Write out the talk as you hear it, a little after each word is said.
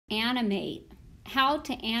animate, how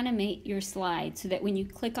to animate your slide so that when you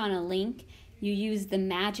click on a link, you use the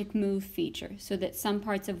magic move feature so that some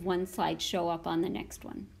parts of one slide show up on the next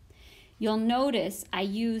one. You'll notice I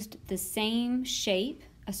used the same shape,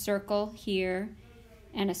 a circle here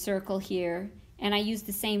and a circle here, and I used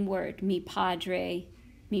the same word, mi padre,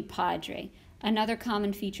 mi padre. Another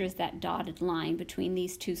common feature is that dotted line between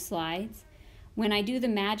these two slides. When I do the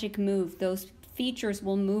magic move, those features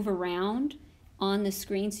will move around on the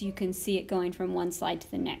screen so you can see it going from one slide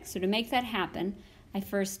to the next. So to make that happen, I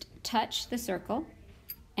first touch the circle,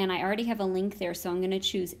 and I already have a link there, so I'm going to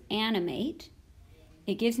choose animate.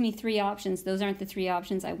 It gives me 3 options. Those aren't the 3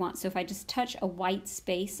 options I want. So if I just touch a white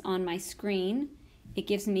space on my screen, it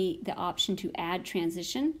gives me the option to add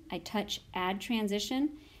transition. I touch add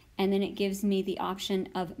transition, and then it gives me the option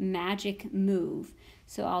of magic move.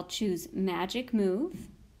 So I'll choose magic move,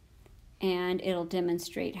 and it'll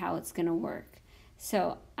demonstrate how it's going to work.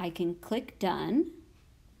 So I can click done.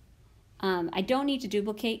 I don't need to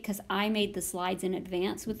duplicate because I made the slides in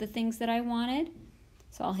advance with the things that I wanted.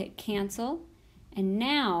 So I'll hit cancel. And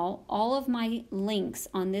now all of my links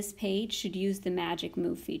on this page should use the magic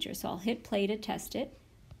move feature. So I'll hit play to test it.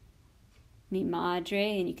 Mi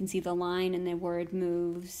madre, and you can see the line and the word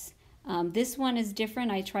moves. This one is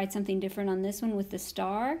different. I tried something different on this one with the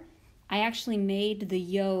star. I actually made the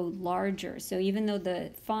yo larger. So even though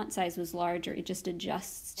the font size was larger, it just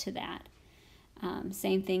adjusts to that.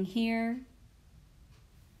 Same thing here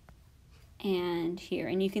and here.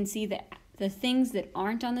 And you can see that the things that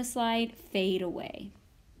aren't on the slide fade away.